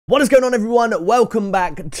What is going on, everyone? Welcome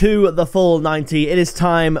back to the Full 90. It is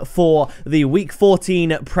time for the Week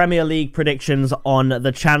 14 Premier League predictions on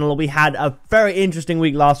the channel. We had a very interesting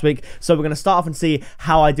week last week, so we're going to start off and see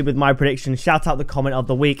how I did with my predictions, shout out the comment of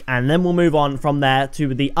the week, and then we'll move on from there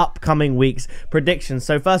to the upcoming week's predictions.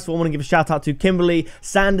 So first of all, I want to give a shout out to Kimberly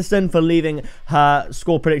Sanderson for leaving her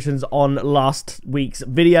score predictions on last week's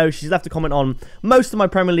video. She's left a comment on most of my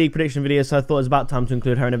Premier League prediction videos, so I thought it was about time to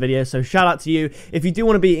include her in a video. So shout out to you. If you do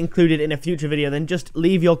want to be included in a future video, then just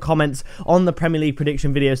leave your comments on the Premier League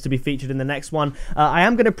prediction videos to be featured in the next one. I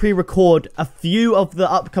am going to pre-record a few of the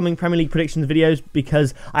upcoming Premier League predictions videos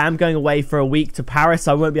because I am going away for a week to Paris,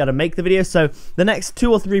 so I won't be able to make the video. So the next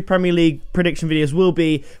 2 or 3 Premier League prediction videos will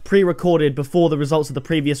be pre-recorded before the results of the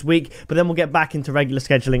previous week, but then we'll get back into regular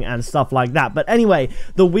scheduling and stuff like that. But anyway,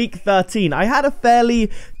 the week 13, I had a fairly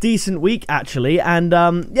decent week actually, and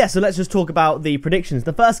yeah, so let's just talk about the predictions.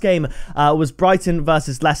 The first game was Brighton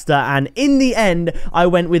versus Leicester, and in the end I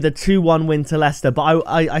went with a 2-1 win to Leicester, but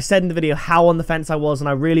I said in the video how on the fence I was, and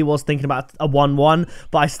I really was thinking about a 1-1,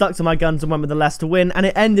 but I stuck to my guns and went with the Leicester win, and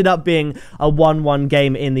it ended up being a 1-1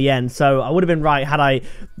 game in the end. So I would have been right had I,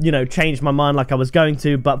 you know, changed my mind like I was going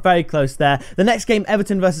to, but very close there. The next game,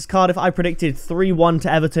 Everton versus Cardiff, I predicted 3-1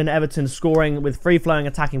 to Everton. Everton scoring with free-flowing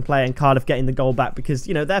attacking play and Cardiff getting the goal back because,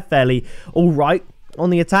 you know, they're fairly alright on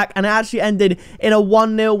the attack, and it actually ended in a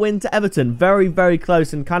 1-0 win to Everton. Very, very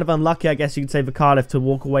close and kind of unlucky, I guess you could say, for Cardiff to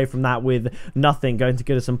walk away from that with nothing, going to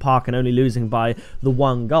Goodison Park and only losing by the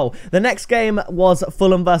 1 goal. The next game was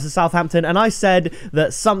Fulham versus Southampton, and I said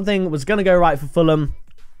that something was going to go right for Fulham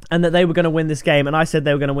and that they were going to win this game, and I said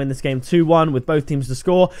they were going to win this game 2-1 with both teams to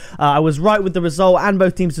score. I was right with the result and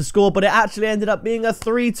both teams to score, but it actually ended up being a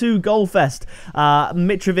 3-2 goal fest.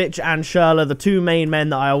 Mitrovic and Schürrle, the 2 main men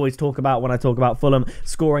that I always talk about when I talk about Fulham,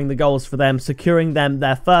 scoring the goals for them, securing them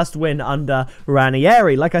their first win under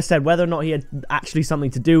Ranieri. Like I said, whether or not he had actually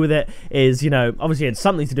something to do with it is, you know, obviously he had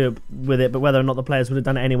something to do with it, but whether or not the players would have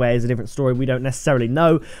done it anyway is a different story. We don't necessarily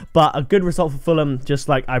know, but a good result for Fulham, just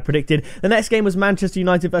like I predicted. The next game was Manchester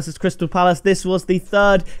United versus Crystal Palace. This was the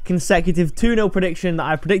 3rd consecutive 2-0 prediction that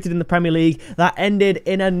I predicted in the Premier League that ended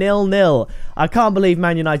in a 0-0. I can't believe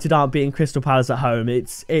Man United aren't beating Crystal Palace at home.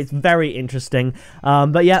 It's very interesting.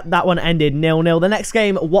 But yeah, that one ended 0-0. The next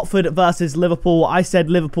game, Watford versus Liverpool. I said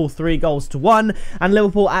Liverpool 3-1, and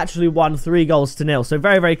Liverpool actually won 3-0. So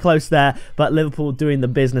very, very close there, but Liverpool doing the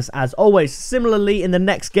business as always. Similarly, in the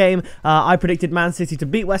next game, I predicted Man City to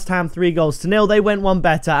beat West Ham 3-0. They went one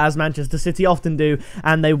better, as Manchester City often do,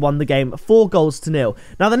 and they won the game 4-0.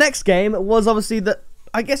 Now the next game was obviously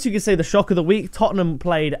I guess you could say the shock of the week. Tottenham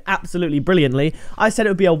played absolutely brilliantly. I said it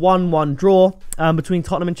would be a 1-1 draw between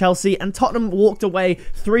Tottenham and Chelsea, and Tottenham walked away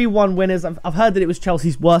 3-1 winners. I've heard that it was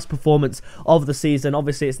Chelsea's worst performance of the season.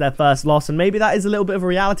 Obviously, it's their first loss, and maybe that is a little bit of a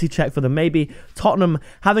reality check for them. Maybe Tottenham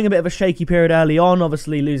having a bit of a shaky period early on,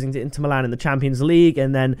 obviously losing to Inter Milan in the Champions League,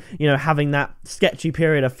 and then, you know, having that sketchy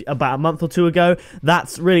period about a month or 2 ago,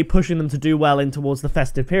 that's really pushing them to do well in towards the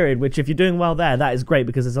festive period, which if you're doing well there, that is great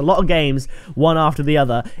because there's a lot of games, one after the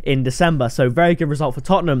other, in December. So very good result for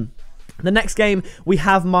Tottenham. The next game, we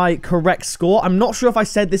have my correct score. I'm not sure if I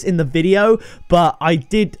said this in the video, but I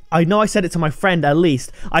did. I know I said it to my friend at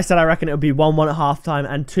least. I said I reckon it would be 1-1 at halftime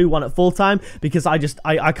and 2-1 at full time because I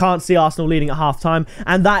can't see Arsenal leading at halftime,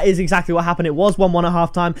 and that is exactly what happened. It was 1-1 at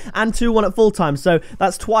halftime and 2-1 at full time. So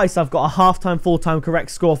that's twice I've got a halftime, full time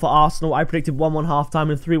correct score for Arsenal. I predicted 1-1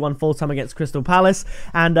 halftime and 3-1 full time against Crystal Palace,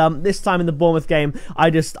 and this time in the Bournemouth game,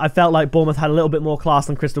 I felt like Bournemouth had a little bit more class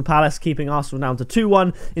than Crystal Palace, keeping Arsenal down to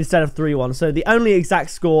 2-1 instead of 3-1. So the only exact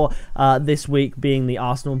score this week being the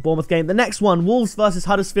Arsenal and Bournemouth game. The next one, Wolves versus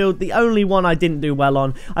Huddersfield, the only one I didn't do well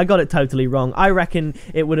on. I got it totally wrong. I reckon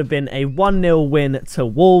it would have been a 1-0 win to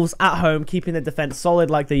Wolves at home, keeping their defence solid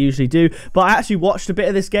like they usually do. But I actually watched a bit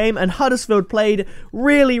of this game, and Huddersfield played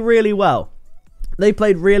really, really well. They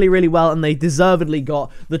played really, really well, and they deservedly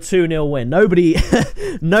got the 2-0 win.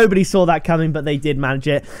 Nobody saw that coming, but they did manage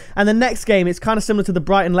it. And the next game, it's kind of similar to the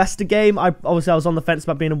Brighton-Leicester game. Obviously, I was on the fence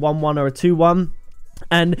about being a 1-1 or a 2-1.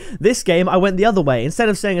 And this game, I went the other way. Instead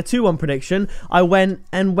of saying a 2-1 prediction, I went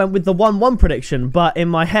with the 1-1 prediction. But in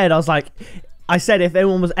my head, I was like, I said if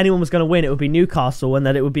anyone was going to win, it would be Newcastle, and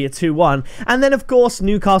that it would be a 2-1. And then of course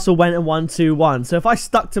Newcastle went and won 2-1. So if I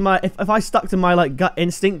stuck to my like gut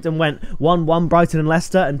instinct and went 1-1 Brighton and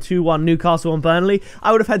Leicester and 2-1 Newcastle and Burnley,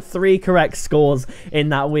 I would have had 3 correct scores in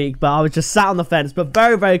that week. But I was just sat on the fence, but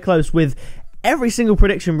very, very close with every single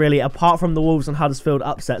prediction really, apart from the Wolves and Huddersfield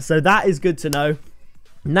upset. So that is good to know.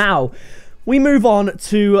 Now we move on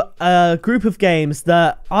to a group of games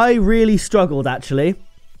that I really struggled actually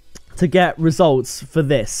to get results for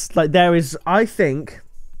this. Like, there is, I think,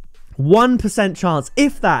 1% chance,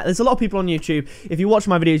 if that. There's a lot of people on YouTube. If you watch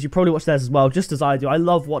my videos, you probably watch theirs as well, just as I do. I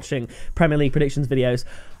love watching Premier League predictions videos.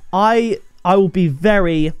 I will be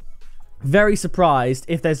very, very surprised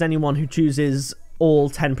if there's anyone who chooses all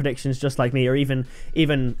 10 predictions just like me, or even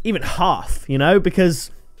half, you know,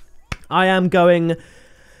 because I am going,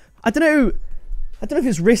 I don't know if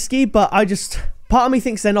it's risky, but part of me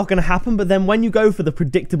thinks they're not going to happen. But then when you go for the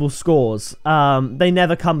predictable scores, they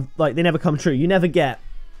never come true. You never get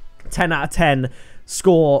 10 out of 10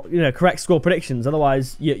 score, correct score predictions.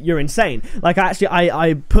 Otherwise, you're insane. Like,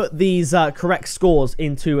 I put these correct scores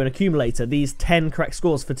into an accumulator, these 10 correct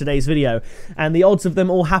scores for today's video, and the odds of them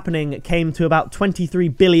all happening came to about 23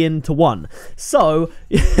 billion to 1. So,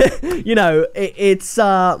 it's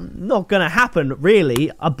not going to happen,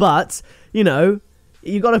 really, but,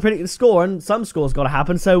 you got to predict the score, and some scores got to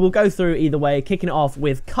happen. So we'll go through either way, kicking it off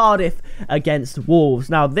with Cardiff against Wolves.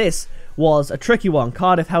 Now, this was a tricky one.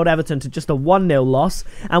 Cardiff held Everton to just a 1-0 loss,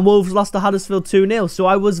 and Wolves lost to Huddersfield 2-0. So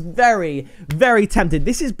I was very, very tempted.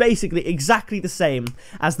 This is basically exactly the same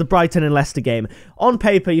as the Brighton and Leicester game. On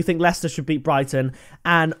paper, you think Leicester should beat Brighton,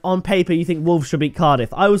 and on paper, you think Wolves should beat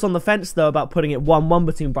Cardiff. I was on the fence, though, about putting it 1-1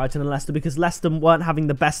 between Brighton and Leicester, because Leicester weren't having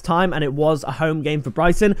the best time, and it was a home game for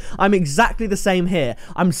Brighton. I'm exactly the same here.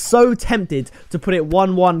 I'm so tempted to put it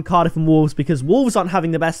 1-1 Cardiff and Wolves, because Wolves aren't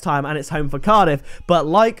having the best time, and it's home for Cardiff. But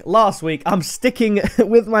like last week, I'm sticking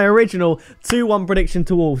with my original 2-1 prediction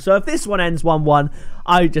to Wolves. So if this one ends 1-1,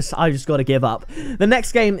 I just got to give up. The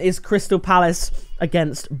next game is Crystal Palace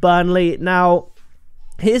against Burnley. Now,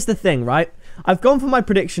 here's the thing, right? I've gone for my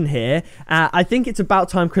prediction here. I think it's about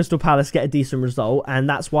time Crystal Palace get a decent result, and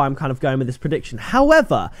that's why I'm kind of going with this prediction.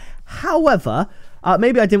 However,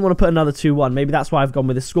 maybe I didn't want to put another 2-1. Maybe that's why I've gone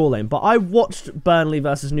with this scoreline. But I watched Burnley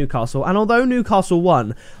versus Newcastle, and although Newcastle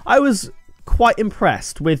won, I was quite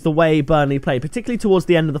impressed with the way Burnley played, particularly towards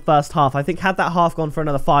the end of the first half. I think had that half gone for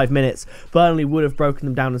another 5 minutes, Burnley would have broken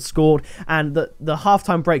them down and scored, and the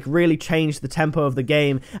halftime break really changed the tempo of the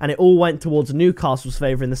game, and it all went towards Newcastle's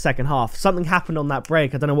favour in the second half. Something happened on that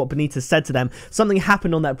break. I don't know what Benitez said to them. Something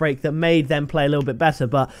happened on that break that made them play a little bit better,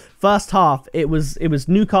 but first half, it was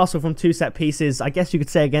Newcastle from 2 set pieces, I guess you could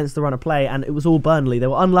say, against the run of play, and it was all Burnley. They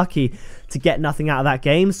were unlucky to get nothing out of that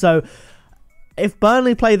game, so if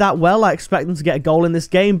Burnley play that well, I expect them to get a goal in this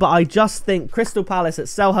game, but I just think Crystal Palace at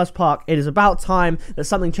Selhurst Park, it is about time that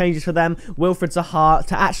something changes for them. Wilfried Zaha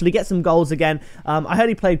to actually get some goals again. I heard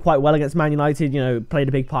he played quite well against Man United, played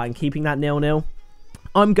a big part in keeping that 0-0.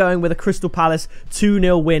 I'm going with a Crystal Palace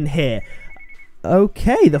 2-0 win here.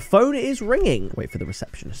 Okay, the phone is ringing. Wait for the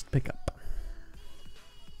receptionist to pick up.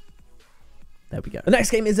 There we go. The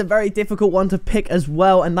next game is a very difficult one to pick as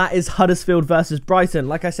well, and that is Huddersfield versus Brighton.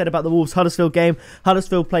 Like I said about the Wolves-Huddersfield game,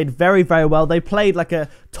 Huddersfield played very, very well. They played like a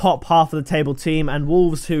top half of the table team, and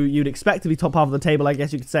Wolves, who you'd expect to be top half of the table, I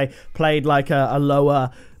guess you could say, played like a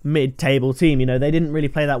lower mid-table team. They didn't really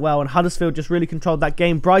play that well, and Huddersfield just really controlled that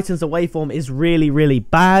game. Brighton's away form is really, really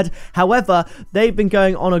bad. However, they've been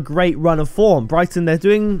going on a great run of form. Brighton, they're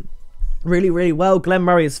doing really, really well. Glenn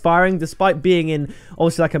Murray is firing, despite being in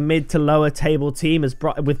obviously like a mid to lower table team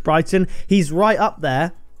with Brighton. He's right up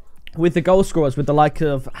there with the goal scorers, with the like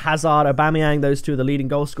of Hazard, Aubameyang. Those two are the leading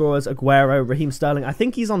goal scorers. Aguero, Raheem Sterling. I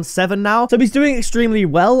think he's on 7 now. So he's doing extremely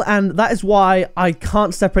well, and that is why I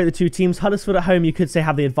can't separate the two teams. Huddersfield at home, you could say,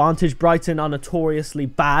 have the advantage. Brighton are notoriously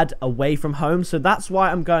bad away from home, so that's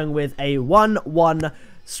why I'm going with a 1-1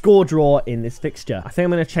 score draw in this fixture. I think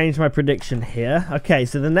I'm going to change my prediction here. Okay,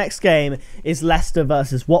 so the next game is Leicester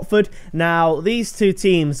versus Watford. Now, these two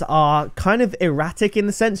teams are kind of erratic in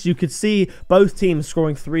the sense you could see both teams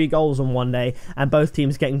scoring 3 goals on one day and both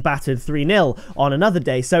teams getting battered 3-0 on another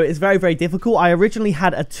day. So it's very, very difficult. I originally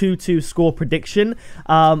had a 2-2 score prediction,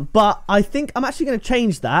 but I think I'm actually going to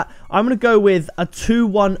change that. I'm going to go with a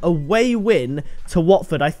 2-1 away win to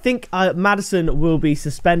Watford. I think Maddison will be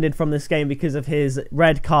suspended from this game because of his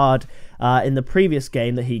red card in the previous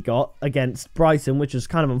game that he got against Brighton, which was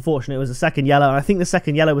kind of unfortunate. It was a second yellow, and I think the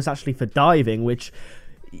second yellow was actually for diving, which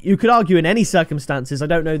you could argue in any circumstances. I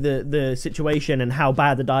don't know the situation and how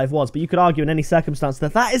bad the dive was, but you could argue in any circumstance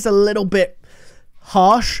that is a little bit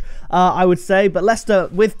harsh, I would say. But Leicester,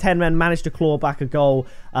 with 10 men, managed to claw back a goal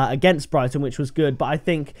against Brighton, which was good. But I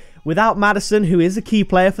think without Maddison, who is a key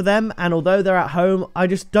player for them, and although they're at home, I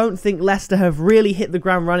just don't think Leicester have really hit the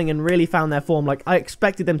ground running and really found their form. Like, I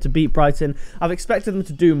expected them to beat Brighton. I've expected them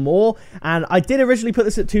to do more, and I did originally put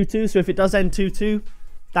this at 2-2, so if it does end 2-2,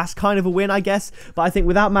 that's kind of a win, I guess. But I think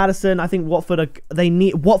without Maddison, I think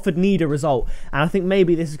Watford need a result, and I think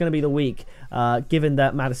maybe this is going to be the week Given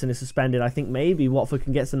that Maddison is suspended, I think maybe Watford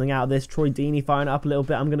can get something out of this. Troy Deeney firing up a little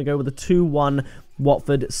bit. I'm going to go with a 2-1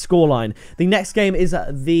 Watford scoreline. The next game is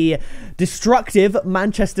the destructive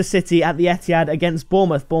Manchester City at the Etihad against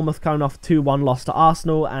Bournemouth. Bournemouth coming off a 2-1 loss to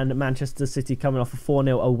Arsenal, and Manchester City coming off a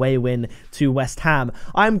 4-0 away win to West Ham.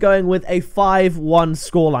 I'm going with a 5-1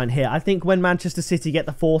 scoreline here. I think when Manchester City get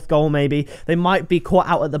the 4th goal, maybe they might be caught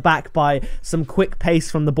out at the back by some quick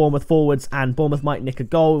pace from the Bournemouth forwards, and Bournemouth might nick a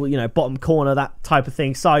goal, you know, bottom corner, that type of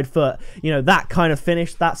thing, side foot, you know, that kind of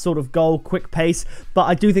finish, that sort of goal, quick pace. But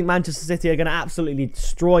I do think Manchester City are going to absolutely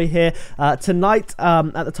destroy here. Tonight,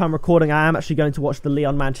 at the time of recording, I am actually going to watch the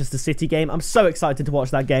Lyon-Manchester City game. I'm so excited to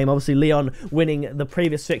watch that game. Obviously, Lyon winning the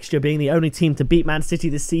previous fixture, being the only team to beat Man City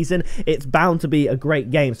this season, it's bound to be a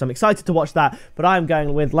great game. So I'm excited to watch that, but I'm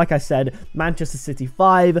going with, like I said, Manchester City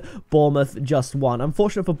 5, Bournemouth just 1.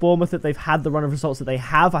 Unfortunate for Bournemouth that they've had the run of results that they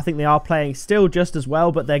have. I think they are playing still just as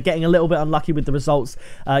well, but they're getting a little bit unlucky with the results,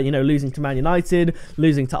 you know, losing to Man United,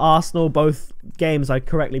 losing to Arsenal. Both games I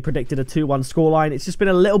correctly predicted a 2-1 scoreline. It's just been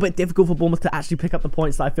a little bit difficult for Bournemouth to actually pick up the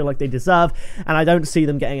points that I feel like they deserve, and I don't see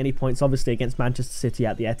them getting any points, obviously, against Manchester City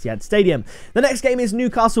at the Etihad Stadium. The next game is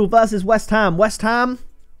Newcastle versus West Ham. West Ham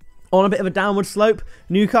on a bit of a downward slope.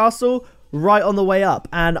 Newcastle right on the way up,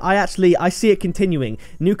 and I see it continuing.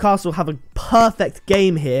 Newcastle have a perfect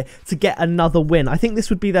game here to get another win. I think this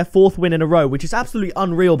would be their 4th win in a row, which is absolutely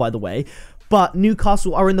unreal, by the way, but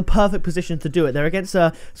Newcastle are in the perfect position to do it. They're against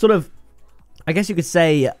a sort of, I guess you could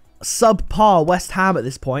say, subpar West Ham at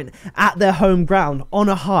this point, at their home ground, on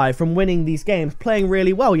a high from winning these games, playing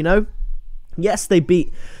really well, you know. Yes, they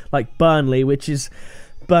beat, like, Burnley, which is...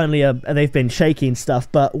 Burnley, they've been shaky and stuff,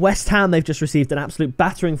 but West Ham, they've just received an absolute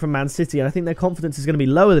battering from Man City, and I think their confidence is going to be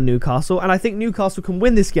lower than Newcastle, and I think Newcastle can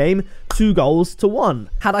win this game 2-1.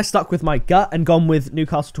 Had I stuck with my gut and gone with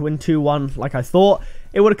Newcastle to win 2-1 like I thought,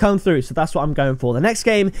 it would have come through, so that's what I'm going for. The next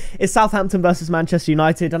game is Southampton versus Manchester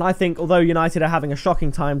United, and I think, although United are having a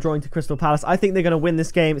shocking time drawing to Crystal Palace, I think they're going to win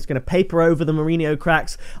this game. It's going to paper over the Mourinho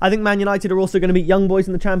cracks. I think Man United are also going to beat Young Boys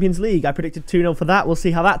in the Champions League. I predicted 2-0 for that. We'll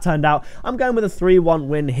see how that turned out. I'm going with a 3-1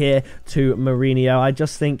 win here to Mourinho. I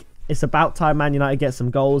just think it's about time Man United get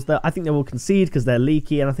some goals. I think they will concede because they're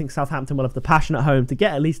leaky, and I think Southampton will have the passion at home to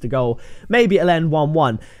get at least a goal. Maybe it'll end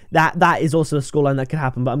 1-1. That is also a scoreline that could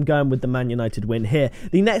happen, but I'm going with the Man United win here.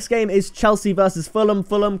 The next game is Chelsea versus Fulham.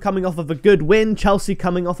 Fulham coming off of a good win. Chelsea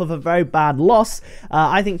coming off of a very bad loss.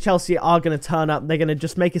 I think Chelsea are going to turn up. They're going to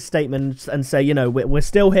just make a statement and say, you know, we're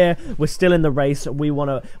still here. We're still in the race. We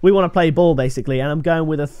want to play ball, basically. And I'm going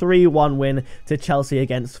with a 3-1 win to Chelsea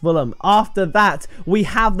against Fulham. After that, we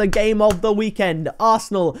have the game of the weekend.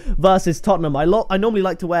 Arsenal versus Tottenham. I normally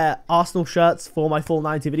like to wear Arsenal shirts for my full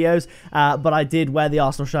 90 videos, but I did wear the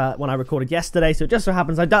Arsenal shirt when I recorded yesterday, so it just so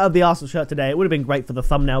happens I don't have the Arsenal shirt today. It would have been great for the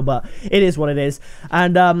thumbnail, but it is what it is.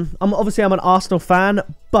 And I'm an Arsenal fan,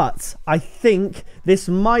 but I think this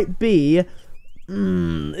might be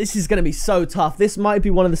this is going to be so tough. This might be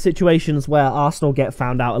one of the situations where Arsenal get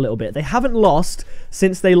found out a little bit. They haven't lost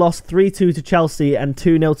since they lost 3-2 to Chelsea and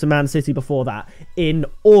 2-0 to Man City before that in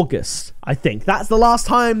August, I think. That's the last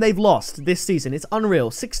time they've lost this season. It's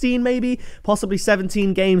unreal. 16 maybe, possibly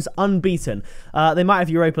 17 games unbeaten. They might have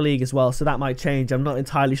Europa League as well, so that might change. I'm not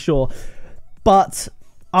entirely sure. But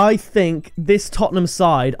I think this Tottenham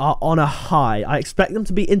side are on a high. I expect them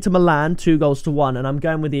to beat Inter Milan 2-1, and I'm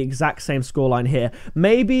going with the exact same scoreline here.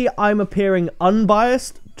 Maybe I'm appearing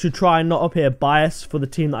unbiased to try and not appear biased for the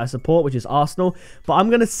team that I support, which is Arsenal. But I'm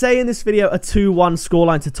going to say in this video a 2-1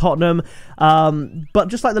 scoreline to Tottenham. But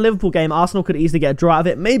just like the Liverpool game, Arsenal could easily get a draw out of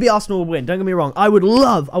it. Maybe Arsenal will win. Don't get me wrong. I would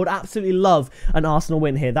absolutely love an Arsenal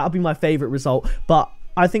win here. That would be my favourite result. But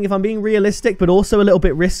I think if I'm being realistic, but also a little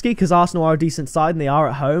bit risky, because Arsenal are a decent side and they are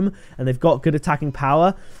at home and they've got good attacking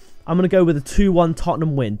power, I'm going to go with a 2-1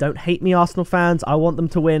 Tottenham win. Don't hate me, Arsenal fans. I want them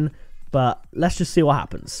to win, but let's just see what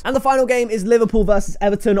happens. And the final game is Liverpool versus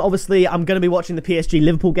Everton. Obviously, I'm going to be watching the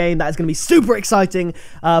PSG-Liverpool game. That is going to be super exciting,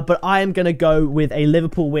 but I am going to go with a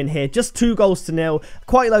Liverpool win here. Just 2-0.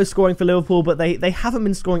 Quite low scoring for Liverpool, but they haven't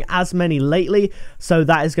been scoring as many lately, so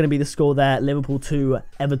that is going to be the score there. Liverpool 2,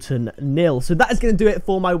 Everton 0. So that is going to do it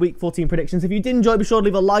for my Week 14 predictions. If you did enjoy, be sure to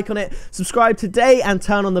leave a like on it, subscribe today, and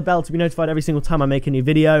turn on the bell to be notified every single time I make a new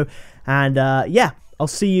video. And yeah, I'll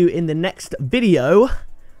see you in the next video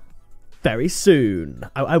very soon.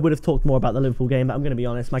 I would have talked more about the Liverpool game, but I'm going to be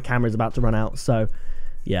honest, my camera's about to run out, so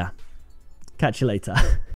yeah. Catch you later.